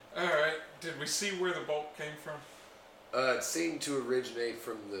Did we see where the bolt came from? It seemed to originate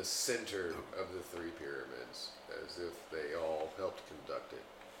from the center of the three pyramids, as if they all helped conduct it.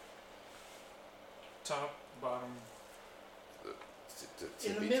 Top, bottom.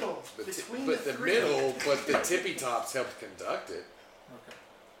 In the middle, between but the the three. middle, but the tippy tops helped conduct it. Okay.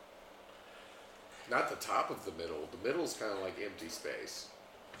 Not the top of the middle. The middle's kind of like empty space,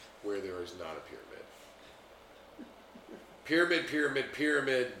 where there is not a pyramid. Pyramid, pyramid,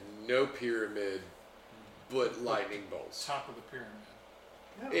 pyramid, no pyramid, but lightning bolts. Top of the pyramid.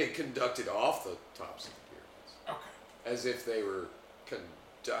 No. It conducted off the tops of the pyramids, Okay. as if they were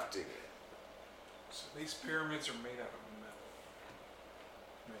conducting it. So these pyramids are made out of metal.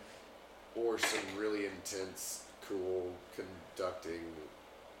 Maybe. Or some really intense, cool, conducting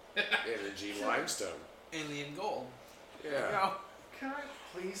energy limestone. Alien gold. Yeah. Can I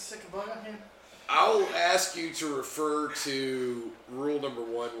please stick a bug on him? I'll ask you to refer to rule number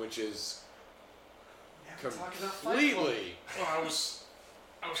 1, which is Never talk about Fight Club. completely, Well, I was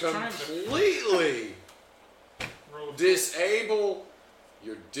trying to completely rule of disable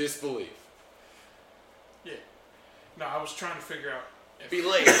your disbelief. Yeah. No, I was trying to figure out Be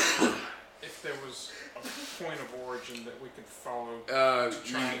late. if there was a point of origin that we could follow.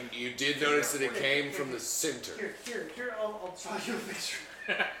 You did notice that it came from the center. Here, I'll show you a picture.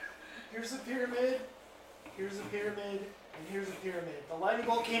 Here's a pyramid, here's a pyramid, and here's a pyramid. The lightning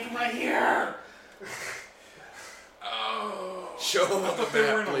bolt came from right here! Oh. Show him I on the thought they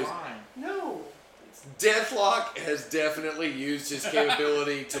were map, in a please. line. No! Deathlock has definitely used his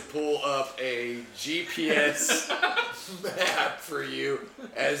capability to pull up a GPS map for you,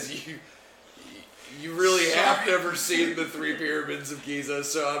 as you really have never seen the three pyramids of Giza.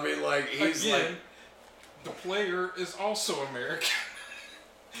 So I mean, like he's Again, the player is also American.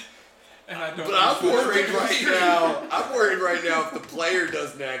 And I don't But I'm use the worried triggers. right now. I'm worried right now if the player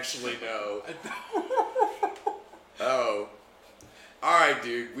doesn't actually know. Oh. Alright,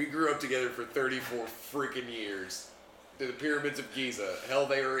 dude. We grew up together for 34 freaking years. The pyramids of Giza. Hell,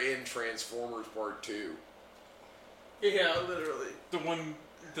 they were in Transformers Part 2. Yeah, literally. The one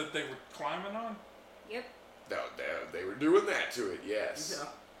that they were climbing on? Yep. No, they were doing that to it, yes.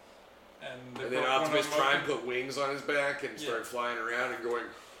 Yeah. And, they And then broke one Optimus of them Prime open. put wings on his back and Yeah. started flying around and going,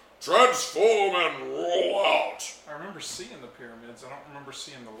 transform and roll out. I remember seeing the pyramids. I don't remember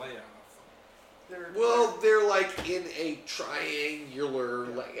seeing the layout of Well, they're like in a triangular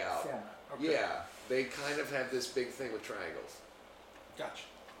them. layout. Format. Okay. Yeah, they kind of have this big thing with triangles Gotcha.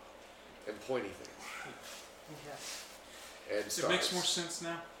 and pointy things Yeah. and It stars. makes more sense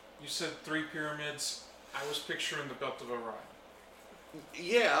now. You said 3 pyramids. I was picturing the Belt of Orion.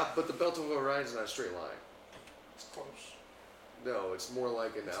 Yeah, but the Belt of Orion's not a straight line. It's close. No, it's more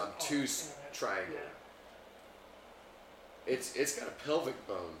like an obtuse triangle. It's got a pelvic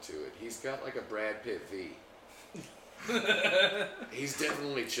bone to it. He's got like a Brad Pitt V. He's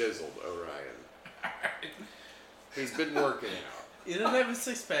definitely chiseled, Orion. He's been working out. He doesn't have a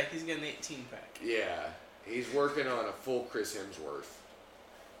 6-pack, he's got an 18-pack. Yeah, he's working on a full Chris Hemsworth.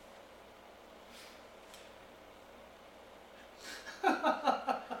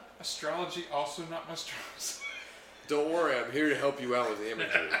 Astrology also not my strong side. Don't worry, I'm here to help you out with the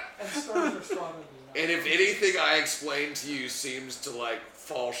imagery. And stars are stronger than And if anything I explain to you seems to like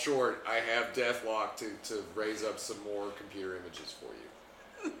fall short, I have Deathlock to raise up some more computer images for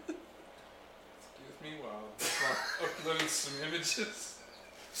you. Excuse me while I upload some images.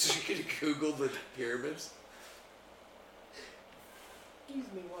 So you can Google the pyramids? Excuse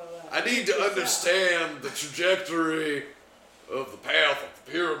me while I need to understand the trajectory of the path of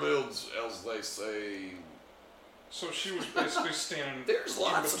the pyramids, as they say. So she was basically standing. There's in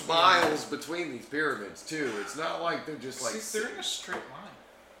lots of between. miles between these pyramids too. It's not like they're just like. See, they're in a straight line.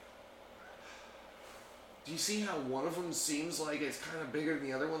 Do you see how one of them seems like it's kind of bigger than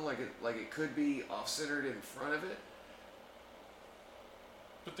the other one? Like it could be off-centered in front of it.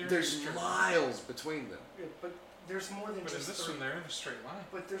 But they're There's in a straight line. miles between them. But there's more than But in just this three. one, they're in a straight line.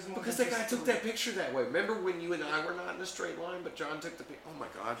 But there's more Because than that guy just took three. that picture that way. Remember when you and I were not in a straight line, but John took the picture? Oh my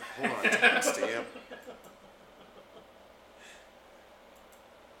God! Hold on, timestamp.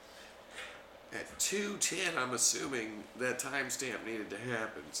 At 2:10, I'm assuming that timestamp needed to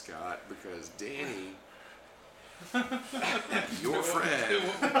happen, Scott, because Danny, your friend,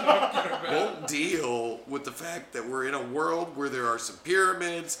 won't deal with the fact that we're in a world where there are some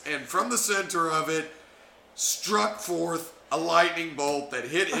pyramids, and from the center of it struck forth a lightning bolt that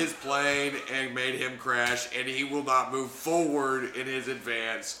hit his plane and made him crash, and he will not move forward in his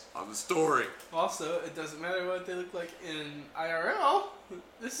advance on the story. Also, it doesn't matter what they look like in IRL.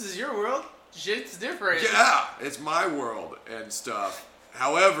 This is your world. Shit's different. Yeah, it's my world and stuff.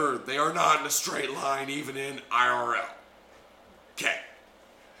 However, they are not in a straight line even in IRL. Okay.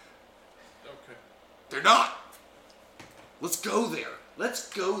 Okay. They're not. Let's go there. Let's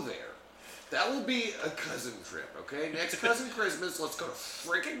go there. That will be a cousin trip, okay? Next cousin Christmas, let's go to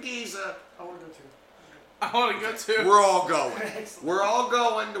freaking Giza. I want to go too. I want to go too. We're all going. Excellent. We're all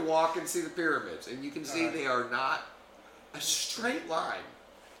going to walk and see the pyramids. And you can see Alright. they are not a straight line.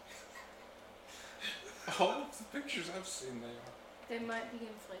 All of the pictures I've seen, they are. They might be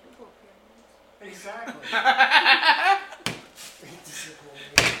inflatable pyramids. Exactly.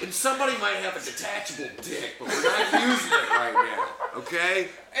 And somebody might have a detachable dick, but we're not using it right now, okay?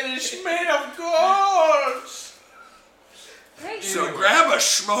 And it's made of gold. Great. So grab a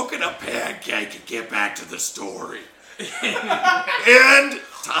smoke and a pancake and get back to the story. And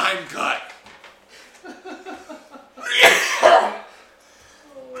time cut.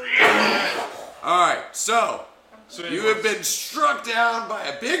 Alright, so So you have been struck down by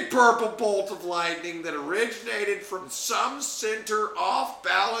a big purple bolt of lightning that originated from some center off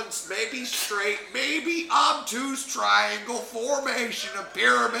balance, maybe straight, maybe obtuse triangle formation of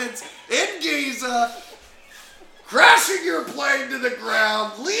pyramids in Giza, crashing your plane to the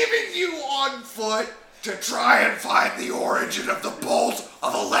ground, leaving you on foot to try and find the origin of the bolt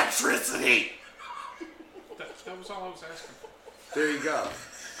of electricity. That was all I was asking for. There you go.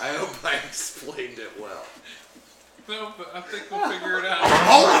 I hope I explained it well. No, but I think we'll figure it out.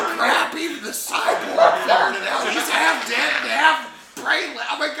 Holy crap, even the cyborg figured it out. He's half dead and half brainless.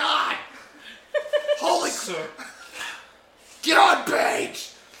 Oh my god. Holy So, Get on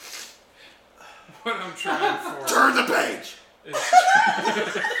page. what I'm trying for Turn the page. is...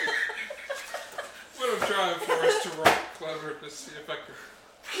 what I'm trying for is to roll clever to see if I can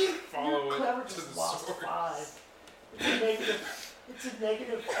follow You're it clever to just the lost source. 5. It's a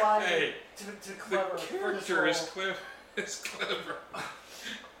negative 5 Hey, to The clever for this character is roll. clever.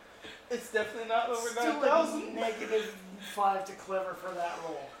 It's definitely not over Still 9,000. a negative 5 to clever for that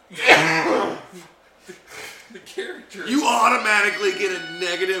roll. The character You automatically get a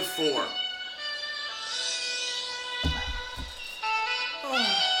 -4.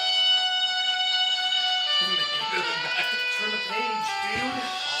 Turn the page, dude.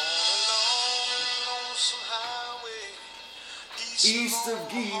 East of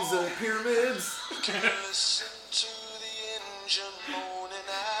Giza pyramids. Listen to the engine moaning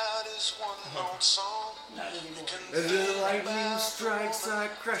out his one note song. Not anymore. As the lightning strikes, I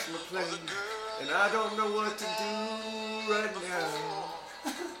crash my plane, and I don't know what to do right now.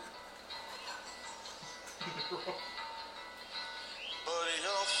 But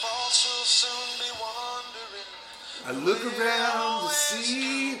your thoughts will soon be wandering. I look around to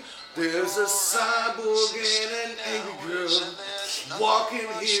see there's a cyborg and an angry girl walking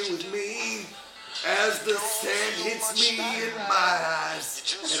here with me as the sand hits me in my eyes,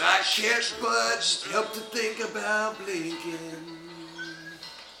 and I can't but help to think about blinking.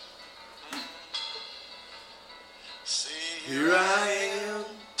 See, Here I am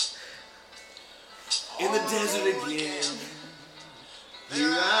in the desert again.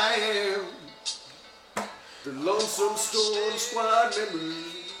 Here I am, the lonesome storm squad member.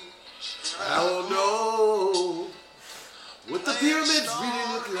 I don't know what the pyramids really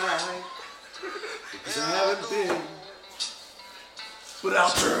look like, because I haven't been. But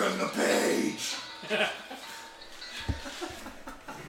I'll turn the page.